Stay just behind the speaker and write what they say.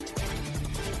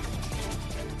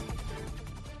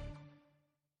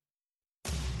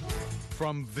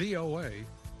From VOA,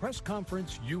 Press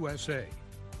Conference USA,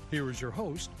 here is your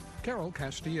host, Carol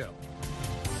Castiel.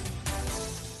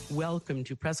 Welcome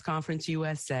to Press Conference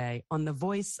USA on the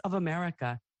Voice of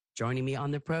America. Joining me on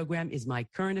the program is my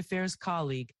current affairs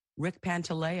colleague, Rick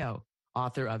Pantaleo,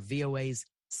 author of VOA's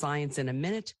Science in a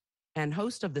Minute and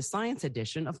host of the Science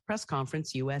edition of Press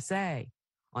Conference USA.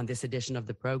 On this edition of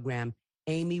the program,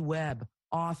 Amy Webb,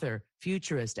 author,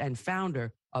 futurist, and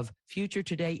founder of Future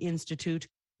Today Institute,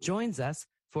 joins us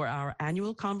for our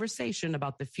annual conversation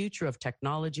about the future of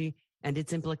technology and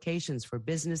its implications for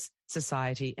business,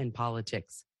 society, and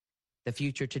politics. The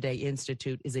Future Today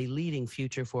Institute is a leading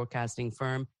future forecasting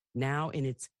firm now in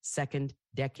its second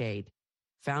decade.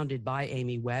 Founded by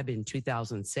Amy Webb in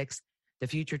 2006, the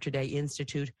Future Today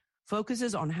Institute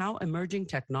focuses on how emerging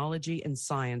technology and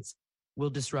science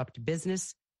will disrupt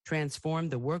business, transform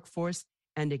the workforce,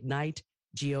 and ignite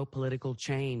geopolitical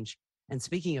change. And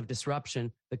speaking of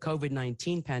disruption, the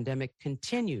COVID-19 pandemic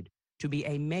continued to be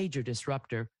a major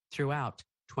disruptor throughout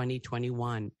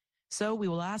 2021. So we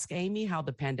will ask Amy how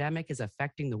the pandemic is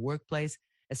affecting the workplace,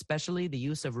 especially the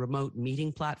use of remote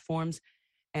meeting platforms,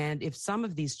 and if some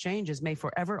of these changes may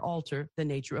forever alter the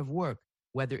nature of work,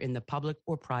 whether in the public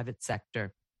or private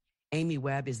sector. Amy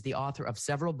Webb is the author of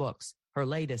several books. Her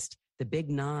latest, The Big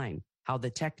Nine, How the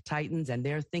Tech Titans and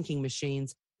Their Thinking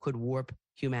Machines Could Warp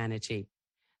Humanity.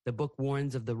 The book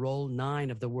warns of the role 9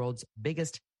 of the world's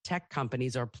biggest tech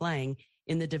companies are playing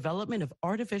in the development of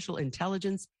artificial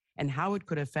intelligence and how it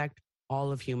could affect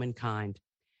all of humankind.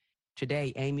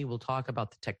 Today, Amy will talk about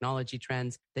the technology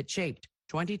trends that shaped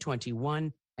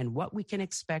 2021 and what we can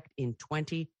expect in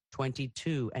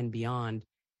 2022 and beyond.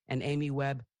 And Amy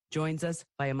Webb joins us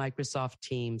via Microsoft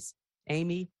Teams.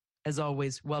 Amy, as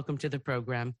always, welcome to the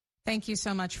program. Thank you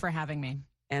so much for having me.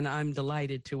 And I'm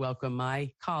delighted to welcome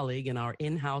my colleague and our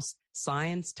in-house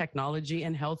science, technology,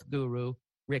 and health guru,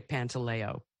 Rick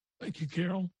Pantaleo. Thank you,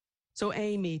 Carol. So,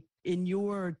 Amy, in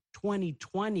your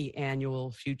 2020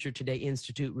 annual Future Today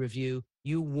Institute review,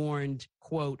 you warned,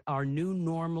 quote, "Our new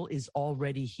normal is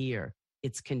already here.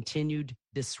 It's continued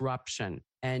disruption."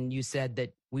 And you said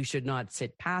that we should not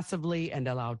sit passively and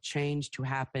allow change to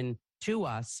happen to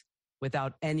us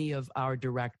without any of our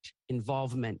direct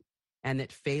involvement, and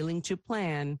that failing to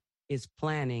plan is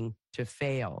planning to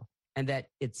fail, and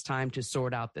that it's time to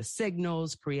sort out the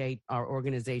signals, create our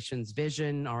organization's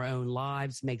vision, our own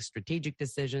lives, make strategic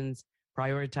decisions,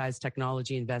 prioritize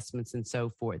technology investments, and so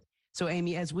forth. So,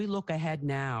 Amy, as we look ahead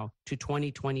now to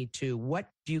 2022,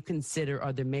 what do you consider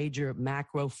are the major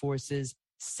macro forces,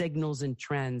 signals, and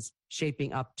trends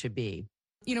shaping up to be?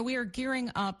 You know, we are gearing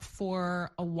up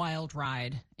for a wild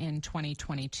ride in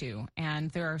 2022, and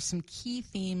there are some key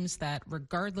themes that,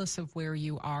 regardless of where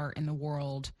you are in the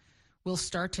world, will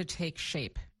start to take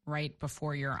shape right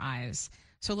before your eyes.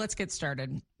 So let's get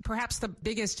started. Perhaps the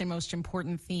biggest and most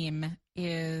important theme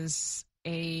is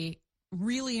a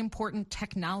really important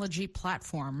technology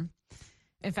platform.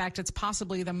 In fact, it's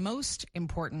possibly the most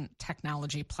important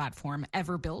technology platform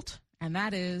ever built, and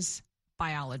that is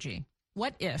biology.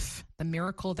 What if the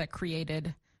miracle that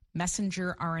created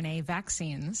messenger RNA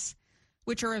vaccines,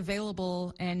 which are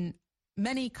available in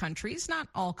many countries, not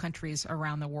all countries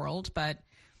around the world, but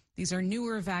these are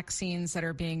newer vaccines that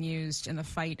are being used in the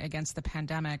fight against the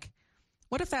pandemic.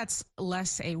 What if that's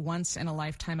less a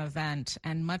once-in-a-lifetime event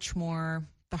and much more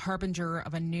the harbinger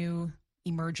of a new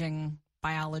emerging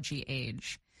biology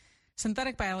age?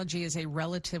 Synthetic biology is a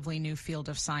relatively new field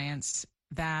of science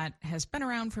that has been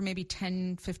around for maybe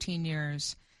 10, 15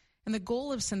 years. And the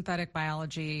goal of synthetic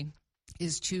biology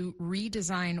is to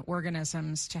redesign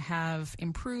organisms to have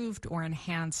improved or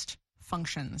enhanced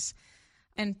functions.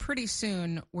 And pretty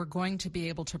soon, we're going to be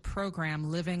able to program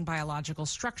living biological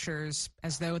structures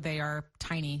as though they are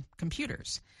tiny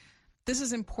computers. This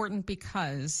is important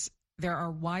because there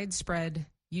are widespread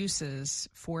uses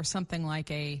for something like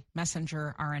a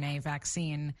messenger RNA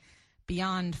vaccine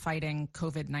beyond fighting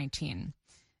COVID-19.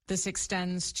 This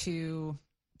extends to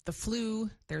the flu.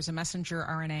 There's a messenger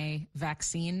RNA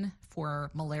vaccine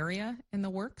for malaria in the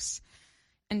works.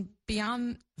 And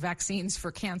beyond vaccines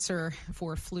for cancer,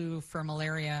 for flu, for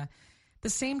malaria, the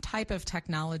same type of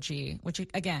technology, which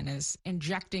again is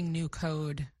injecting new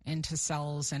code into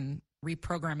cells and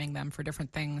reprogramming them for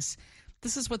different things,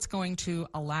 this is what's going to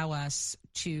allow us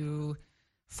to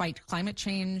fight climate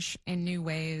change in new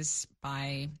ways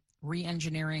by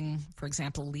re-engineering, for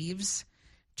example, leaves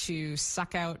to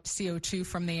suck out CO2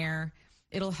 from the air.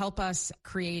 It'll help us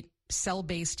create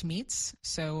cell-based meats.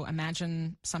 So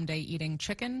imagine someday eating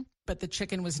chicken, but the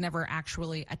chicken was never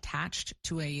actually attached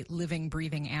to a living,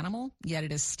 breathing animal, yet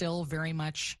it is still very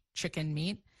much chicken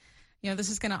meat. This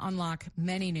is going to unlock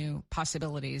many new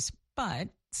possibilities, but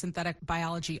synthetic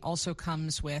biology also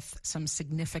comes with some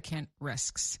significant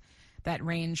risks that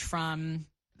range from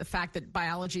the fact that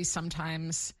biology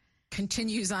sometimes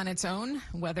continues on its own,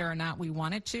 whether or not we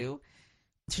want it to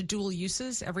dual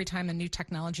uses. Every time a new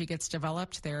technology gets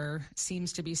developed, there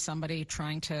seems to be somebody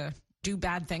trying to do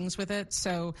bad things with it.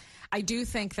 So I do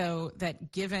think, though,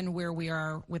 that given where we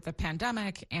are with the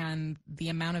pandemic and the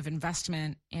amount of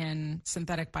investment in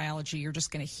synthetic biology, you're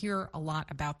just going to hear a lot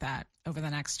about that over the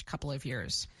next couple of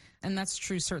years. And that's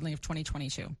true certainly of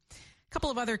 2022. A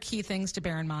couple of other key things to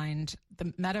bear in mind. The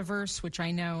metaverse, which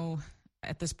I know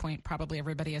at this point probably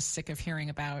everybody is sick of hearing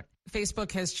about.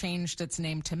 Facebook has changed its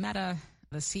name to Meta.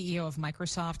 The CEO of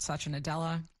Microsoft, Satya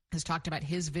Nadella, has talked about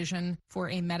his vision for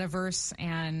a metaverse,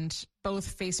 and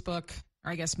both Facebook,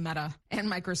 or I guess Meta,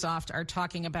 and Microsoft are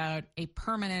talking about a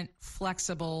permanent,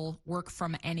 flexible work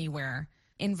from anywhere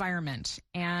environment.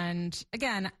 And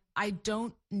again, I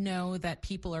don't know that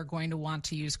people are going to want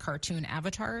to use cartoon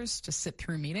avatars to sit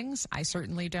through meetings. I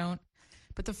certainly don't.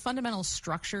 But the fundamental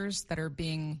structures that are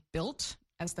being built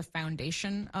as the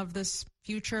foundation of this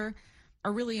future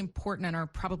are really important and are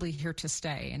probably here to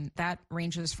stay. And that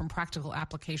ranges from practical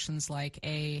applications like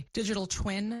a digital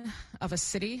twin of a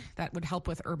city that would help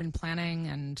with urban planning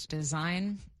and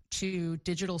design to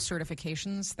digital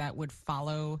certifications that would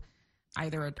follow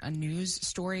either a news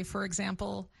story, for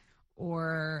example,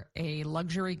 or a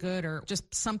luxury good, or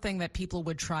just something that people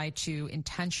would try to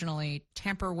intentionally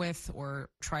tamper with or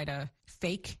try to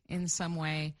fake in some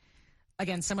way.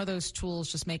 Again, some of those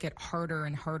tools just make it harder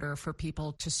and harder for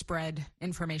people to spread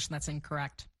information that's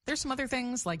incorrect. There's some other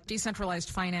things like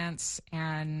decentralized finance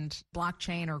and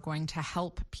blockchain are going to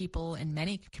help people in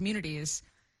many communities,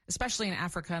 especially in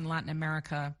Africa and Latin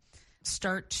America,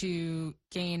 start to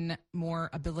gain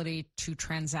more ability to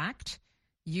transact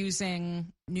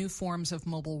using new forms of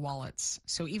mobile wallets.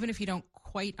 So even if you don't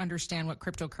quite understand what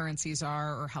cryptocurrencies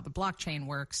are or how the blockchain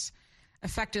works,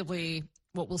 effectively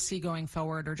what we'll see going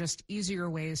forward are just easier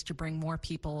ways to bring more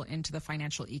people into the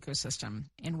financial ecosystem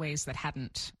in ways that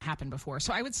hadn't happened before.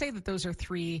 So I would say that those are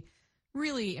three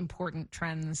really important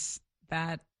trends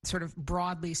that sort of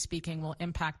broadly speaking will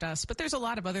impact us. But there's a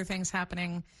lot of other things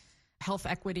happening. Health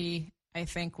equity, I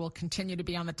think, will continue to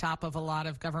be on the top of a lot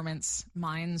of governments'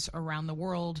 minds around the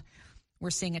world. We're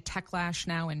seeing a techlash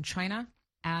now in China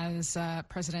as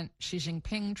President Xi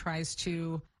Jinping tries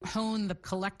to hone the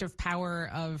collective power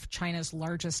of China's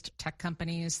largest tech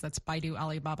companies, that's Baidu,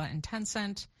 Alibaba, and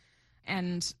Tencent,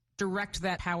 and direct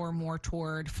that power more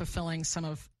toward fulfilling some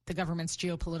of the government's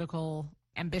geopolitical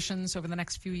ambitions over the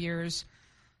next few years.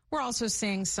 We're also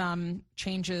seeing some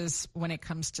changes when it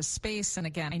comes to space. And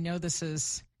again, I know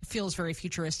this feels very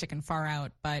futuristic and far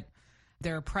out, but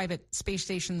there are private space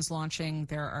stations launching.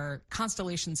 There are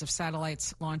constellations of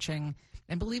satellites launching.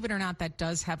 And believe it or not, that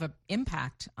does have an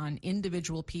impact on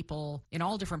individual people in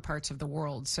all different parts of the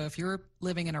world. So if you're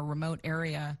living in a remote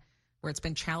area where it's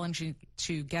been challenging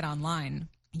to get online,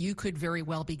 you could very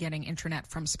well be getting internet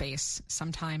from space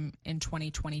sometime in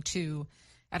 2022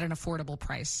 at an affordable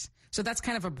price. So that's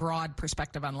kind of a broad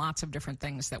perspective on lots of different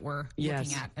things that we're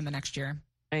looking at in the next year.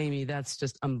 Amy, that's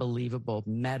just unbelievable.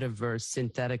 Metaverse,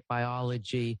 synthetic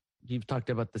biology. You've talked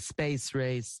about the space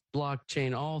race,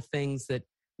 blockchain, all things that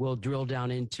we'll drill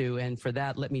down into. And for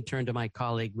that, let me turn to my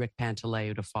colleague, Rick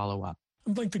Pantaleo, to follow up.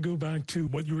 I'd like to go back to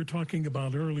what you were talking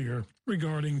about earlier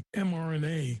regarding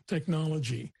mRNA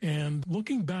technology. And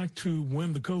looking back to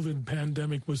when the COVID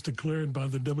pandemic was declared by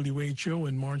the WHO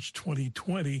in March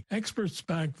 2020, experts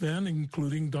back then,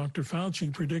 including Dr.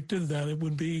 Fauci, predicted that it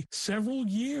would be several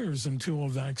years until a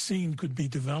vaccine could be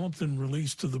developed and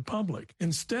released to the public.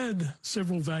 Instead,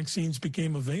 several vaccines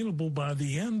became available by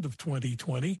the end of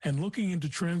 2020. And looking into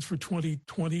trends for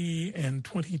 2020 and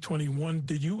 2021,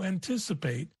 did you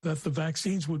anticipate that the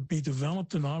vaccines would be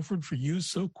developed and offered for use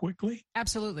so quickly?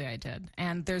 Absolutely, I did.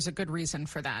 And there's a good reason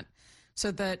for that. So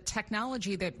the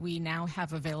technology that we now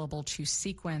have available to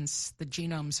sequence the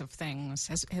genomes of things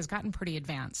has gotten pretty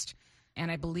advanced.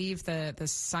 And I believe the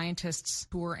scientists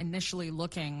who were initially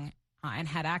looking and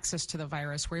had access to the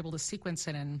virus were able to sequence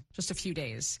it in just a few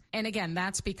days. And again,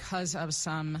 that's because of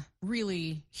some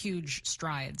really huge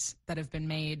strides that have been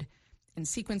made in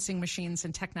sequencing machines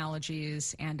and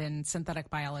technologies and in synthetic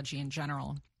biology in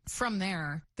general. From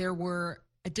there were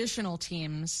additional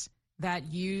teams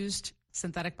that used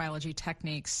synthetic biology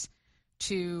techniques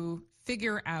to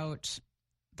figure out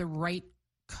the right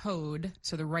code,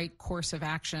 so the right course of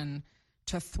action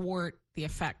to thwart the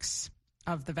effects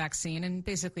of the vaccine and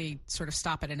basically sort of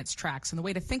stop it in its tracks. And the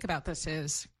way to think about this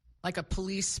is like a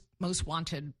police most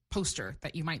wanted poster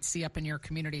that you might see up in your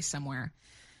community somewhere.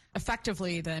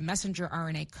 Effectively, the messenger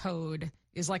RNA code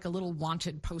is like a little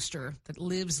wanted poster that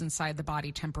lives inside the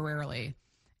body temporarily.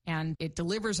 And it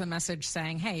delivers a message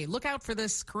saying, hey, look out for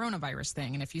this coronavirus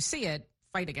thing. And if you see it,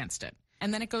 fight against it.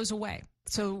 And then it goes away.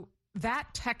 So that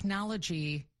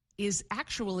technology is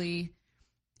actually,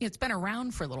 it's been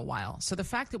around for a little while. So the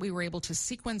fact that we were able to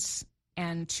sequence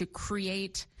and to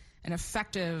create an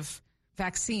effective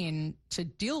vaccine to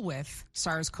deal with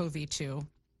SARS-CoV-2,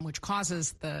 which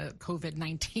causes the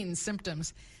COVID-19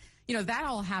 symptoms, that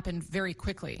all happened very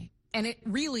quickly. And it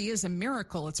really is a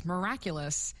miracle. It's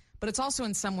miraculous, but it's also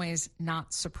in some ways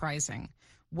not surprising.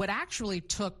 What actually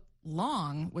took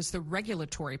long was the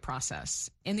regulatory process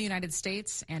in the United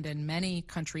States and in many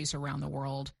countries around the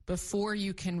world. Before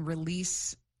you can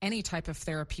release any type of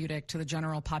therapeutic to the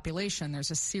general population,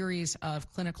 there's a series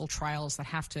of clinical trials that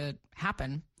have to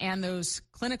happen. And those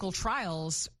clinical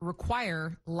trials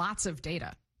require lots of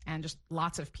data and just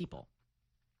lots of people.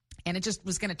 And it just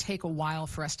was going to take a while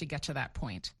for us to get to that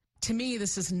point. To me,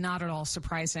 this is not at all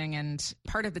surprising. And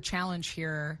part of the challenge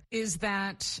here is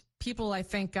that people, I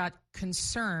think, got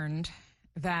concerned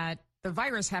that the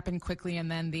virus happened quickly and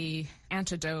then the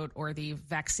antidote or the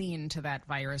vaccine to that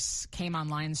virus came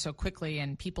online so quickly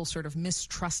and people sort of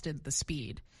mistrusted the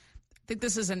speed. I think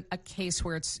this is a case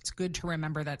where it's good to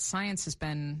remember that science has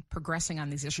been progressing on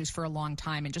these issues for a long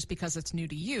time. And just because it's new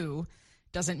to you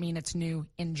doesn't mean it's new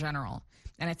in general.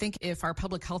 And I think if our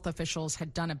public health officials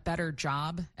had done a better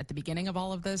job at the beginning of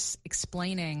all of this,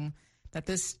 explaining that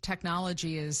this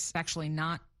technology is actually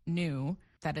not new,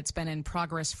 that it's been in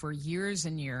progress for years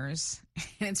and years,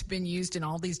 and it's been used in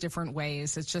all these different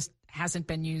ways. It just hasn't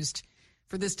been used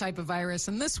for this type of virus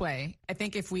in this way. I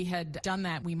think if we had done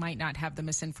that, we might not have the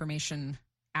misinformation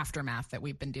aftermath that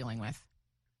we've been dealing with.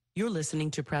 You're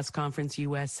listening to Press Conference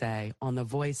USA on the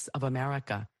Voice of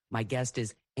America. My guest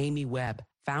is Amy Webb,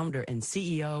 founder and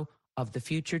CEO of the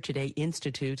Future Today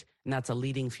Institute, and that's a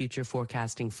leading future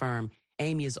forecasting firm.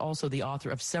 Amy is also the author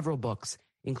of several books,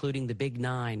 including The Big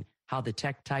Nine, How the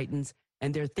Tech Titans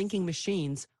and Their Thinking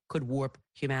Machines Could Warp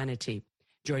Humanity.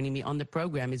 Joining me on the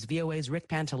program is VOA's Rick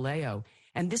Pantaleo.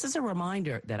 And this is a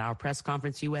reminder that our Press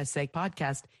Conference USA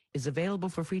podcast is available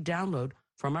for free download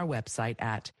from our website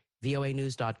at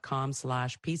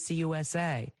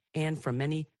voanews.com/PCUSA and from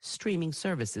many streaming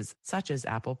services such as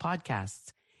Apple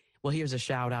Podcasts. Well, here's a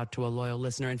shout out to a loyal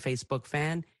listener and Facebook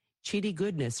fan, Chidi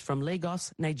Goodness from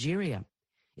Lagos, Nigeria.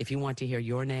 If you want to hear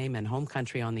your name and home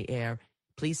country on the air,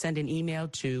 please send an email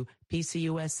to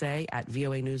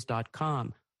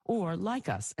pcusa@voanews.com or like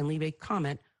us and leave a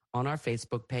comment on our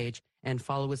Facebook page and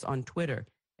follow us on Twitter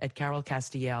at Carol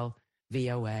Castiel,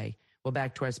 VOA. Well,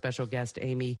 back to our special guest,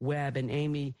 Amy Webb. And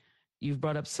Amy, you've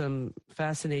brought up some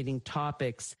fascinating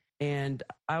topics, and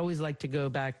I always like to go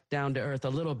back down to earth a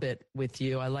little bit with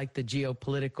you. I like the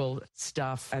geopolitical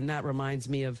stuff, and that reminds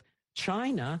me of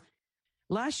China.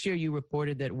 Last year, you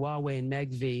reported that Huawei and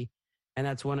Megvii, and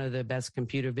that's one of the best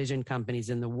computer vision companies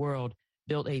in the world,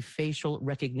 built a facial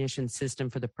recognition system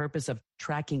for the purpose of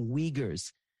tracking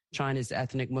Uyghurs, China's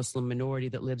ethnic Muslim minority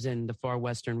that lives in the far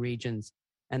western regions.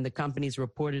 And the companies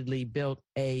reportedly built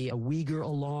a Uyghur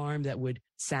alarm that would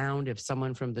sound if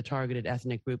someone from the targeted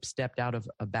ethnic group stepped out of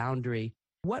a boundary.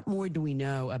 What more do we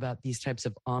know about these types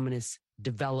of ominous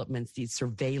developments, these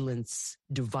surveillance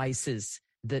devices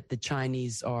that the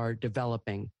Chinese are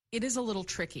developing? It is a little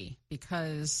tricky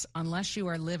because unless you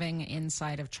are living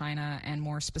inside of China and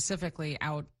more specifically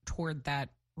out toward that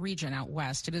region out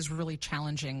west, it is really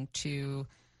challenging to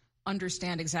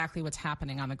understand exactly what's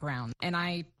happening on the ground. And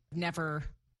I never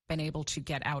been able to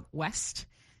get out west.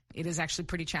 It is actually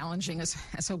pretty challenging as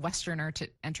a Westerner to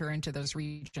enter into those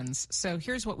regions. So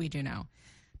here's what we do know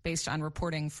based on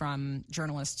reporting from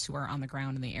journalists who are on the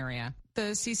ground in the area.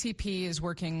 The CCP is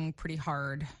working pretty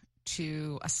hard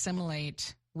to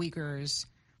assimilate Uyghurs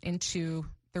into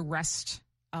the rest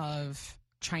of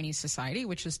Chinese society,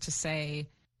 which is to say,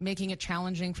 making it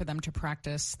challenging for them to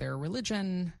practice their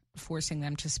religion, forcing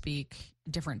them to speak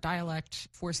different dialect,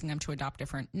 forcing them to adopt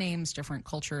different names, different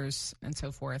cultures, and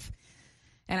so forth.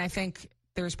 And I think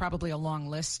there's probably a long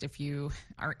list if you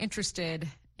are interested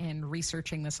in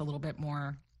researching this a little bit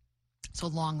more. It's a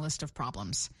long list of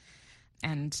problems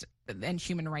and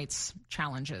human rights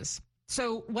challenges.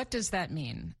 So what does that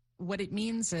mean? What it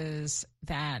means is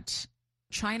that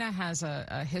China has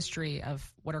a history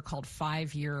of what are called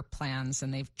 5-year plans,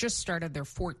 and they've just started their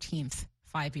 14th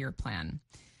 5-year plan.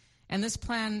 And this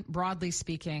plan, broadly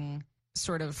speaking,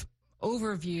 sort of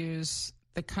overviews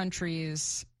the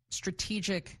country's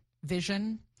strategic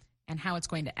vision and how it's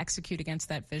going to execute against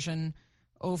that vision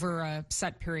over a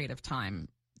set period of time.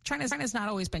 China's not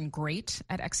always been great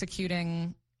at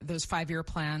executing those 5-year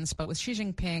plans, but with Xi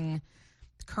Jinping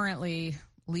currently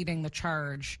leading the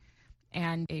charge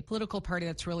and a political party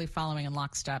that's really following in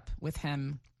lockstep with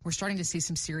him, we're starting to see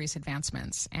some serious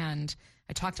advancements. And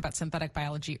I talked about synthetic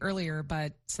biology earlier,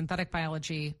 but synthetic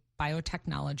biology,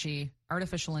 biotechnology,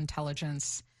 artificial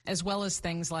intelligence, as well as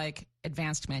things like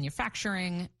advanced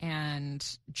manufacturing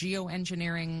and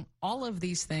geoengineering, all of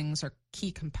these things are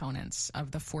key components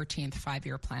of the 14th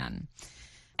 5-year plan,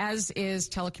 as is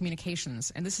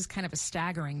telecommunications. And this is kind of a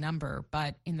staggering number,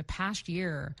 but in the past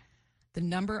year, the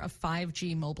number of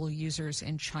 5G mobile users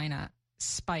in China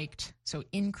spiked, so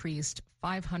increased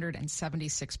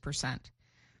 576%.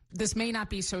 This may not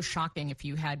be so shocking if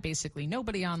you had basically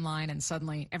nobody online and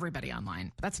suddenly everybody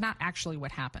online, but that's not actually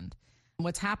what happened.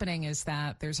 What's happening is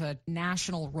that there's a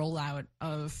national rollout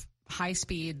of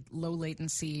high-speed,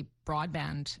 low-latency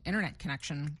broadband internet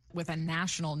connection with a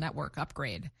national network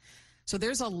upgrade. So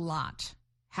there's a lot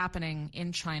happening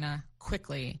in China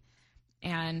quickly.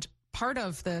 And part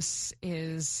of this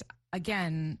is,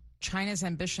 again, China's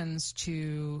ambitions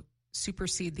to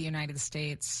supersede the United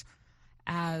States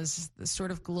as the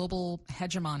sort of global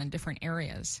hegemon in different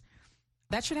areas.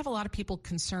 That should have a lot of people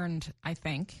concerned, I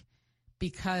think,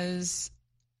 because,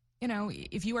 you know,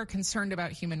 if you are concerned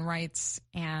about human rights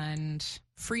and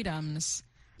freedoms,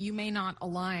 you may not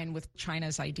align with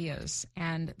China's ideas.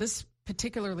 And this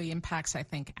particularly impacts, I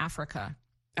think, Africa.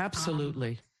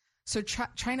 Absolutely. So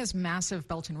China's massive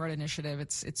Belt and Road Initiative,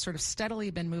 it's sort of steadily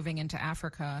been moving into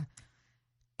Africa,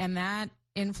 and that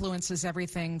influences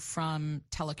everything from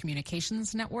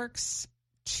telecommunications networks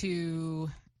to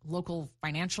local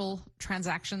financial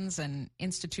transactions and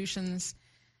institutions.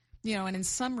 You know, and in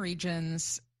some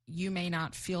regions, you may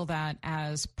not feel that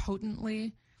as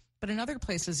potently, but in other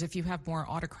places, if you have more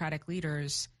autocratic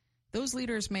leaders, those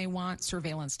leaders may want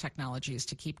surveillance technologies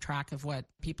to keep track of what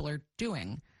people are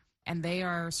doing. And they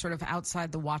are sort of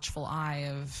outside the watchful eye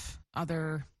of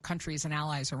other countries and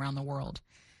allies around the world.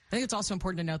 I think it's also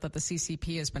important to note that the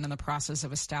CCP has been in the process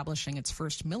of establishing its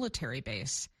first military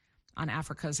base on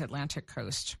Africa's Atlantic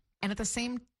coast. And at the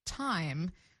same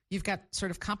time, you've got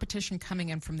sort of competition coming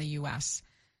in from the U.S.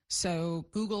 So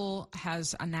Google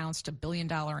has announced $1 billion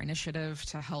initiative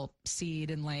to help seed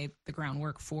and lay the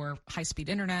groundwork for high-speed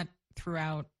internet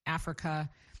throughout Africa.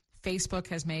 Facebook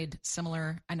has made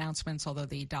similar announcements, although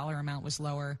the dollar amount was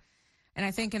lower. And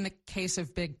I think in the case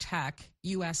of big tech,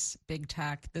 U.S. big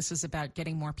tech, this is about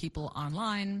getting more people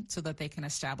online so that they can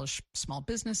establish small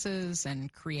businesses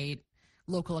and create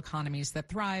local economies that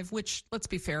thrive, which, let's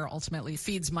be fair, ultimately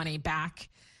feeds money back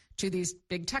to these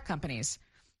big tech companies.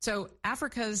 So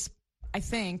Africa's, I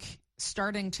think,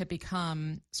 starting to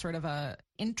become sort of a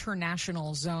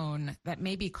international zone that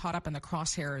may be caught up in the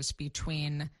crosshairs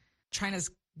between China's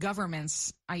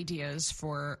government's ideas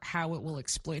for how it will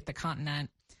exploit the continent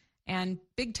and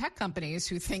big tech companies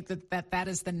who think that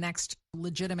is the next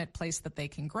legitimate place that they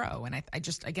can grow. And I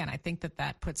think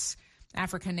that puts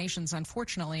African nations,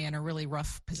 unfortunately, in a really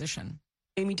rough position.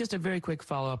 Amy, just a very quick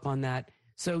follow-up on that.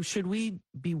 So should we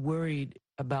be worried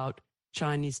about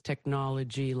Chinese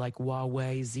technology like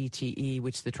Huawei, ZTE,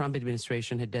 which the Trump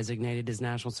administration had designated as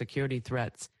national security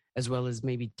threats, as well as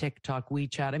maybe TikTok,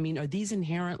 WeChat? I mean, are these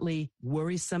inherently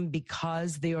worrisome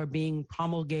because they are being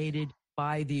promulgated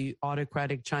by the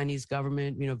autocratic Chinese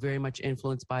government, you know, very much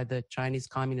influenced by the Chinese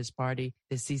Communist Party,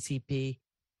 the CCP?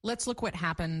 Let's look what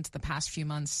happened the past few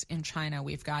months in China.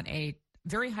 We've got a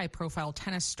very high-profile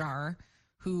tennis star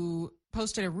who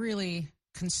posted a really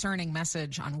concerning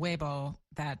message on Weibo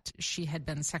that she had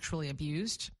been sexually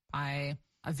abused by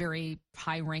a very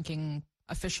high-ranking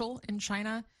official in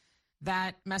China.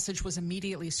 That message was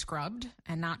immediately scrubbed,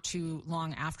 and not too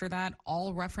long after that,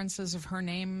 all references of her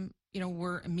name,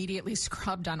 were immediately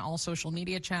scrubbed on all social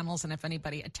media channels, and if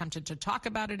anybody attempted to talk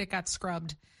about it, it got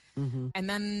scrubbed. Mm-hmm. And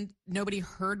then nobody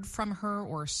heard from her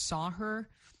or saw her,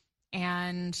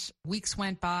 and weeks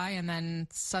went by, and then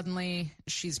suddenly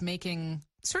she's making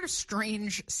sort of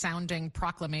strange-sounding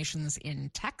proclamations in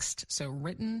text, so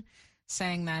written,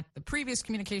 saying that the previous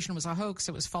communication was a hoax,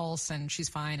 it was false, and she's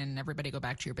fine, and everybody go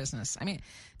back to your business. I mean,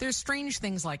 there's strange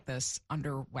things like this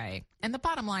underway. And the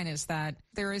bottom line is that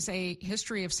there is a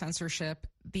history of censorship.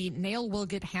 The nail will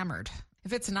get hammered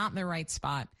if it's not in the right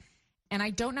spot. And I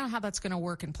don't know how that's going to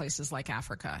work in places like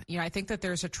Africa. I think that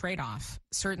there's a trade-off.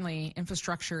 Certainly,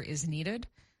 infrastructure is needed.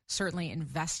 Certainly,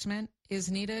 investment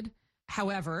is needed.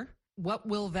 However, what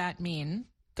will that mean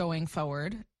going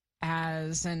forward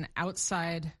as an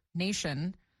outside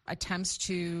nation attempts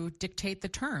to dictate the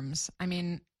terms? I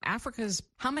mean,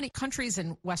 how many countries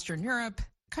in Western Europe,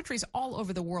 countries all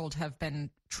over the world have been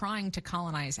trying to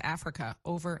colonize Africa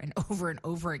over and over and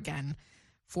over again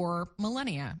for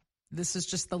millennia. This is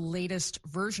just the latest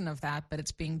version of that, but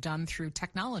it's being done through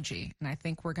technology. And I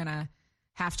think we're going to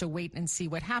have to wait and see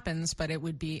what happens, but it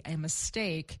would be a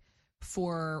mistake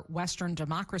for Western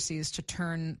democracies to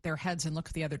turn their heads and look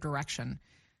the other direction.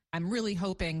 I'm really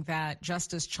hoping that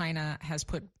just as China has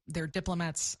put their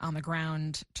diplomats on the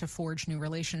ground to forge new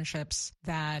relationships,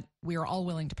 that we are all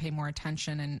willing to pay more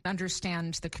attention and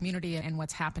understand the community and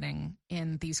what's happening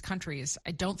in these countries.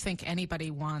 I don't think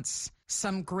anybody wants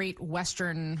some great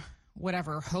Western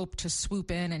hope to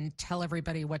swoop in and tell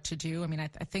everybody what to do. I mean,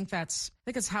 I think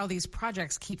it's how these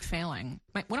projects keep failing.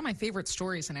 One of my favorite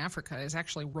stories in Africa is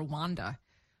actually Rwanda,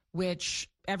 which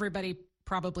everybody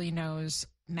probably knows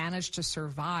managed to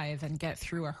survive and get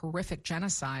through a horrific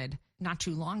genocide not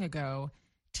too long ago.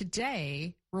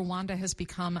 Today, Rwanda has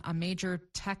become a major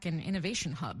tech and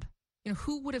innovation hub.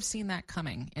 Who would have seen that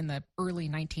coming in the early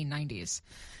 1990s?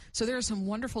 So there are some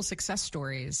wonderful success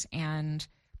stories, and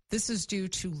this is due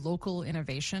to local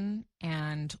innovation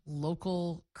and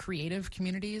local creative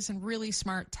communities and really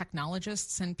smart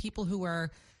technologists and people who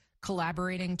are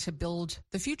collaborating to build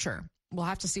the future. We'll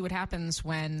have to see what happens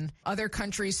when other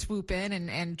countries swoop in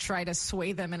and try to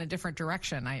sway them in a different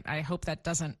direction. I hope that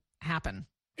doesn't happen.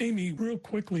 Amy, real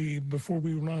quickly before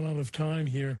we run out of time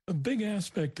here, a big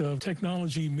aspect of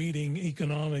technology meeting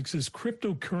economics is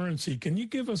cryptocurrency. Can you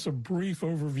give us a brief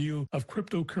overview of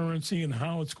cryptocurrency and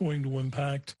how it's going to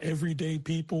impact everyday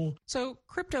people? So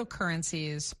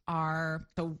cryptocurrencies are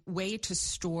the way to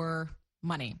store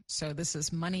money. So this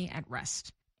is money at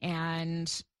rest.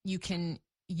 And you can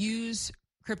use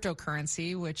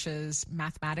cryptocurrency, which is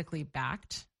mathematically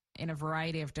backed, in a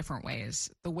variety of different ways,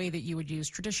 the way that you would use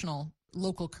traditional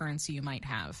local currency you might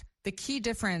have. The key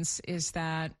difference is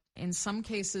that in some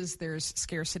cases there's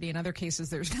scarcity, in other cases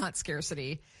there's not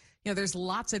scarcity. There's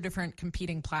lots of different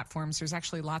competing platforms. There's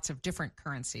actually lots of different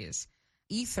currencies.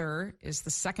 Ether is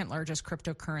the second largest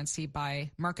cryptocurrency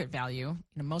by market value.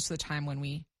 Most of the time when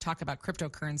we talk about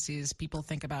cryptocurrencies, people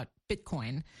think about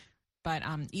Bitcoin, but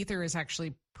Ether is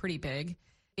actually pretty big.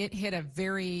 It hit a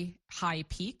very high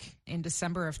peak in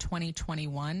December of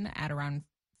 2021 at around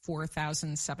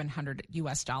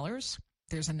 $4,700.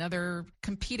 There's another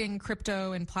competing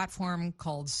crypto and platform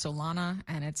called Solana,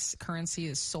 and its currency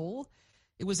is Sol.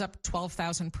 It was up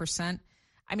 12,000%.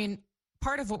 I mean,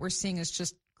 part of what we're seeing is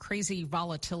just crazy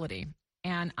volatility.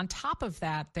 And on top of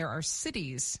that, there are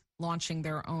cities launching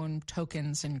their own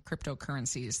tokens and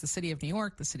cryptocurrencies. The city of New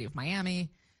York, the city of Miami.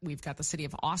 We've got the city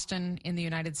of Austin in the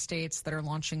United States that are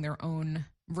launching their own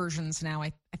versions now.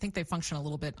 I think they function a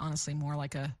little bit, honestly, more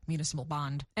like a municipal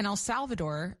bond. And El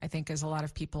Salvador, I think, as a lot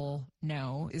of people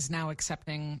know, is now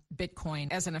accepting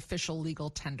Bitcoin as an official legal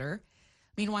tender.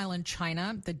 Meanwhile, in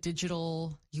China, the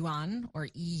digital yuan or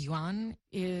e-yuan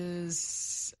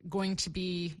is going to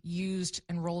be used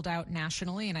and rolled out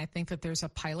nationally. And I think that there's a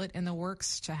pilot in the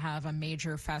works to have a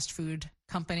major fast food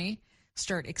company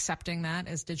start accepting that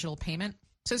as digital payment.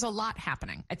 So there's a lot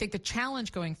happening. I think the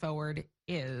challenge going forward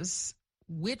is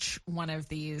which one of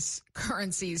these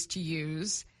currencies to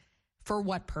use, for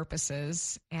what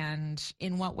purposes, and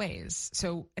in what ways.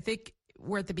 So I think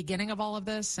we're at the beginning of all of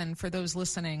this. And for those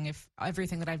listening, if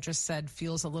everything that I've just said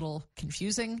feels a little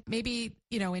confusing, maybe,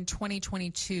 in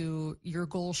 2022, your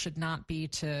goal should not be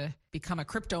to become a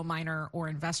crypto miner or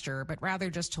investor, but rather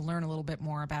just to learn a little bit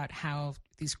more about how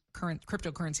these current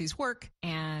cryptocurrencies work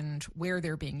and where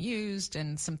they're being used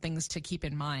and some things to keep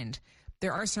in mind.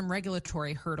 There are some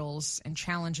regulatory hurdles and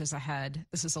challenges ahead.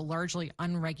 This is a largely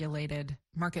unregulated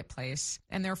marketplace,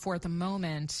 and therefore at the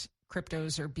moment,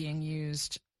 cryptos are being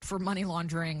used for money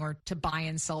laundering or to buy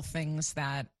and sell things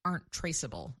that aren't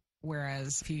traceable.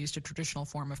 Whereas if you used a traditional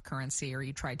form of currency or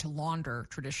you tried to launder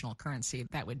traditional currency,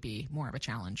 that would be more of a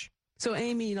challenge. So,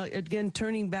 Amy, again,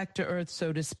 turning back to earth,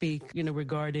 so to speak,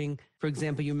 regarding, for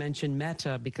example, you mentioned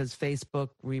Meta because Facebook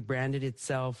rebranded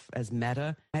itself as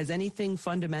Meta. Has anything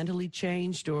fundamentally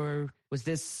changed, or was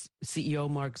this CEO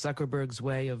Mark Zuckerberg's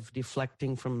way of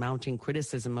deflecting from mounting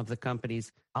criticism of the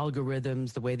company's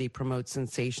algorithms, the way they promote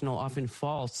sensational, often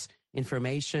false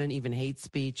information, even hate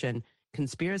speech and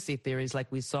conspiracy theories,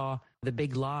 like we saw the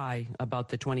big lie about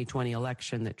the 2020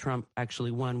 election that Trump actually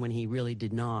won when he really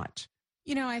did not?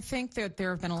 I think that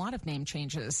there have been a lot of name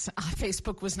changes.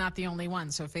 Facebook was not the only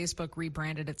one. So Facebook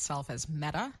rebranded itself as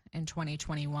Meta in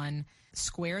 2021.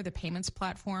 Square, the payments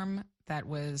platform that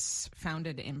was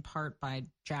founded in part by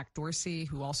Jack Dorsey,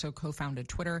 who also co-founded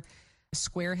Twitter.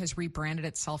 Square has rebranded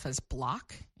itself as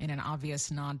Block in an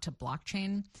obvious nod to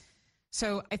blockchain.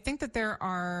 So I think that there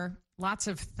are lots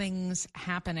of things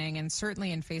happening, and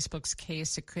certainly in Facebook's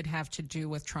case, it could have to do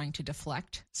with trying to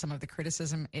deflect some of the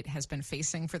criticism it has been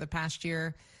facing for the past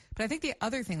year. But But I think the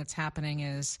other thing that's happening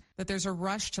is that there's a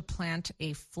rush to plant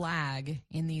a flag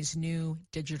in these new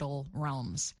digital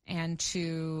realms and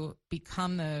to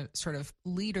become the sort of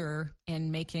leader in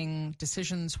making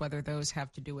decisions, whether those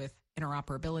have to do with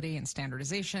interoperability and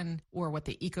standardization, or what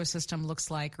the ecosystem looks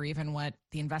like, or even what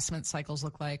the investment cycles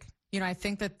look like. I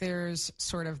think that there's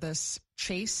sort of this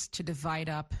chase to divide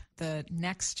up the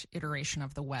next iteration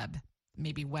of the web,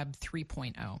 maybe Web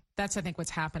 3.0. That's, I think, what's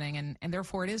happening. And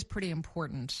therefore, it is pretty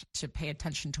important to pay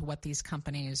attention to what these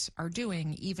companies are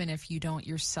doing, even if you don't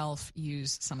yourself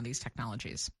use some of these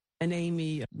technologies. And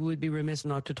Amy, we would be remiss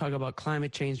not to talk about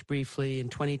climate change briefly. In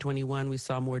 2021, we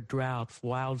saw more drought,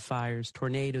 wildfires,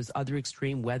 tornadoes, other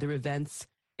extreme weather events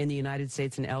in the United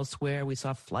States and elsewhere. We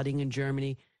saw flooding in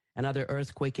Germany, another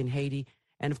earthquake in Haiti.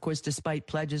 And of course, despite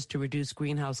pledges to reduce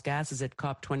greenhouse gases at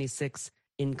COP26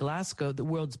 in Glasgow, the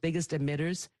world's biggest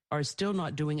emitters are still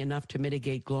not doing enough to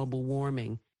mitigate global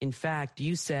warming. In fact,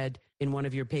 you said in one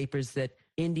of your papers that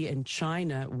India and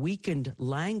China weakened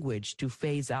language to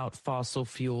phase out fossil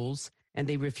fuels, and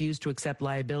they refused to accept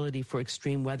liability for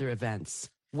extreme weather events.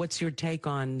 What's your take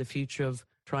on the future of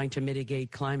trying to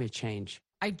mitigate climate change?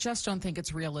 I just don't think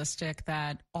it's realistic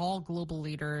that all global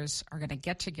leaders are going to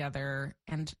get together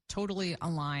and totally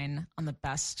align on the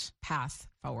best path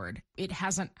forward. It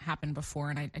hasn't happened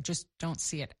before, and I just don't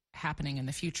see it happening in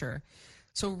the future.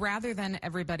 So rather than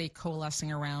everybody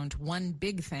coalescing around one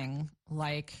big thing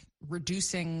like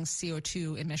reducing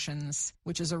CO2 emissions,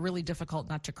 which is a really difficult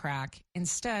nut to crack,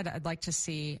 instead, I'd like to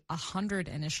see 100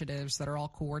 initiatives that are all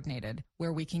coordinated,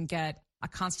 where we can get a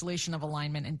constellation of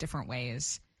alignment in different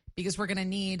ways, because we're going to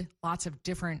need lots of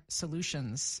different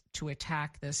solutions to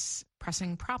attack this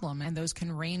pressing problem. And those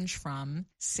can range from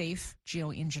safe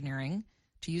geoengineering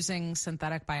to using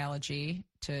synthetic biology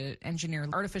to engineer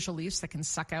artificial leaves that can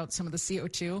suck out some of the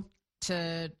CO2,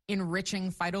 to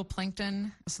enriching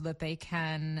phytoplankton so that they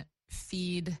can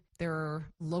feed their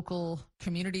local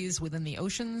communities within the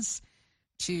oceans,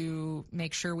 to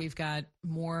make sure we've got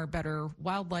better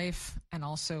wildlife and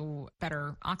also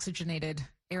better oxygenated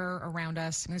air around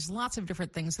us. And there's lots of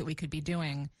different things that we could be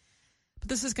doing. But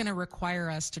this is going to require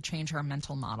us to change our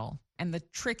mental model. And the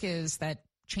trick is that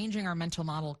changing our mental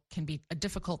model can be a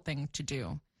difficult thing to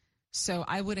do. So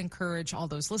I would encourage all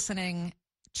those listening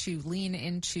to lean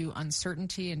into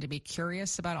uncertainty and to be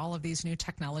curious about all of these new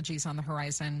technologies on the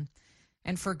horizon,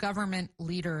 and for government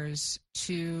leaders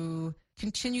to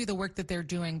continue the work that they're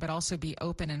doing, but also be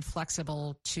open and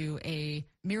flexible to a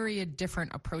myriad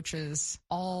different approaches,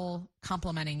 all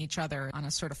complementing each other on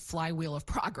a sort of flywheel of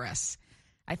progress.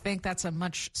 I think that's a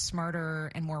much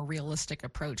smarter and more realistic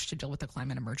approach to deal with the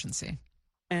climate emergency.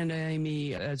 And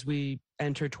Amy, as we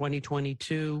enter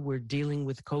 2022, we're dealing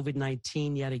with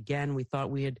COVID-19 yet again. We thought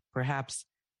we had perhaps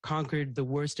conquered the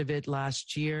worst of it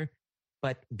last year,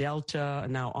 but Delta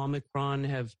and now Omicron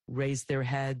have raised their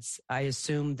heads. I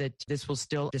assume that this will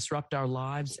still disrupt our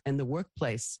lives and the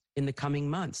workplace in the coming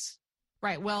months.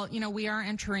 Right. Well, we are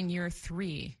entering year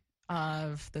 3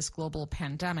 of this global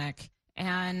pandemic,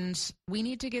 and we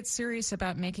need to get serious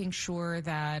about making sure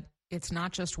that it's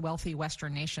not just wealthy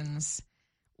Western nations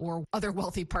or other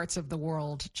wealthy parts of the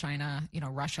world, China,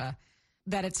 Russia,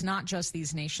 that it's not just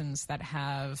these nations that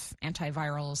have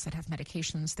antivirals, that have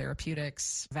medications,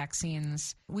 therapeutics,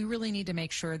 vaccines. We really need to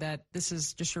make sure that this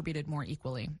is distributed more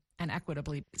equally and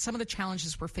equitably. Some of the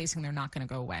challenges we're facing, they're not going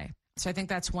to go away. So I think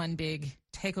that's one big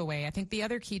takeaway. I think the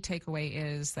other key takeaway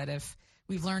is that if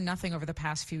we've learned nothing over the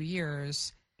past few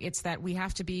years, it's that we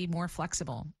have to be more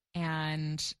flexible,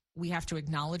 and we have to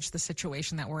acknowledge the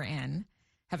situation that we're in,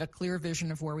 have a clear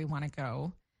vision of where we want to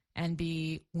go, and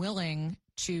be willing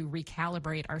to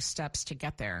recalibrate our steps to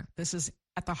get there. This is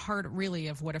at the heart, really,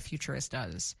 of what a futurist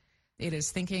does. It is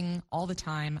thinking all the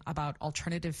time about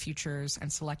alternative futures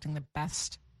and selecting the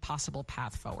best possible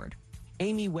path forward.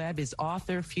 Amy Webb is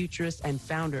author, futurist, and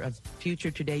founder of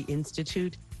Future Today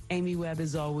Institute. Amy Webb,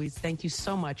 as always, thank you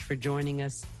so much for joining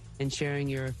us and sharing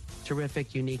your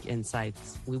terrific, unique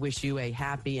insights. We wish you a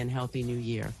happy and healthy new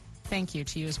year. Thank you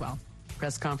to you as well.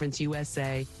 Press Conference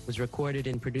USA was recorded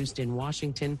and produced in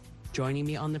Washington. Joining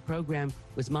me on the program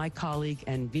was my colleague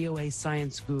and VOA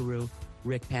science guru,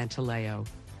 Rick Pantaleo.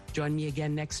 Join me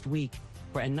again next week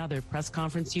for another Press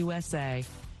Conference USA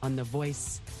on the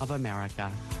Voice of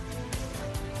America.